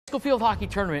School field hockey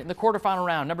tournament in the quarterfinal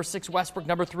round. Number 6 Westbrook,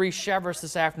 number 3 Cheverus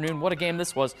this afternoon. What a game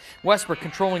this was. Westbrook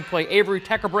controlling play. Avery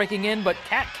Tecker breaking in, but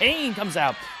Kat Kane comes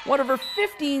out. One of her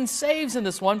 15 saves in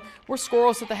this one. We're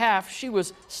scoreless at the half. She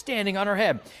was standing on her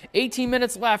head. 18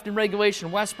 minutes left in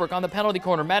regulation. Westbrook on the penalty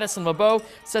corner. Madison LeBeau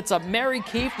sets up Mary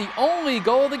Keefe, the only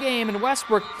goal of the game, and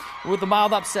Westbrook with the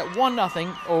mild upset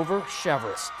 1-0 over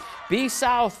Cheverus. B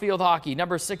South field hockey.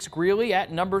 Number 6 Greeley at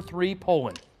number 3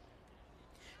 Poland.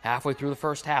 Halfway through the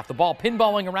first half, the ball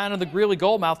pinballing around in the Greeley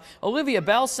goal mouth. Olivia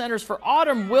Bell centers for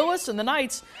Autumn Willis, and the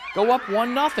Knights go up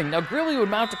 1-0. Now Greeley would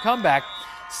mount a comeback.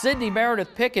 Sydney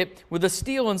Meredith Pickett with a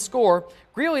steal and score.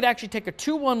 Greeley would actually take a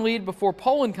 2-1 lead before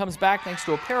Poland comes back thanks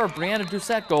to a pair of Brianna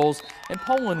Doucette goals, and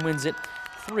Poland wins it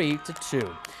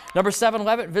 3-2. Number 7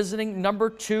 Levitt visiting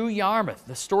number 2 Yarmouth.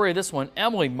 The story of this one,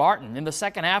 Emily Martin. In the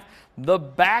second half, the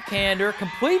backhander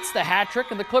completes the hat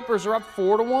trick, and the Clippers are up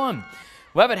 4-1.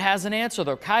 Levitt has an answer,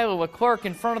 though. Kyla Leclerc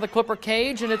in front of the Clipper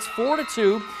cage, and it's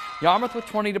 4-2. Yarmouth with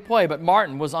 20 to play, but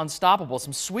Martin was unstoppable.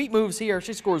 Some sweet moves here.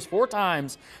 She scores 4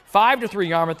 times. 5-3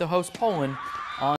 Yarmouth to host Poland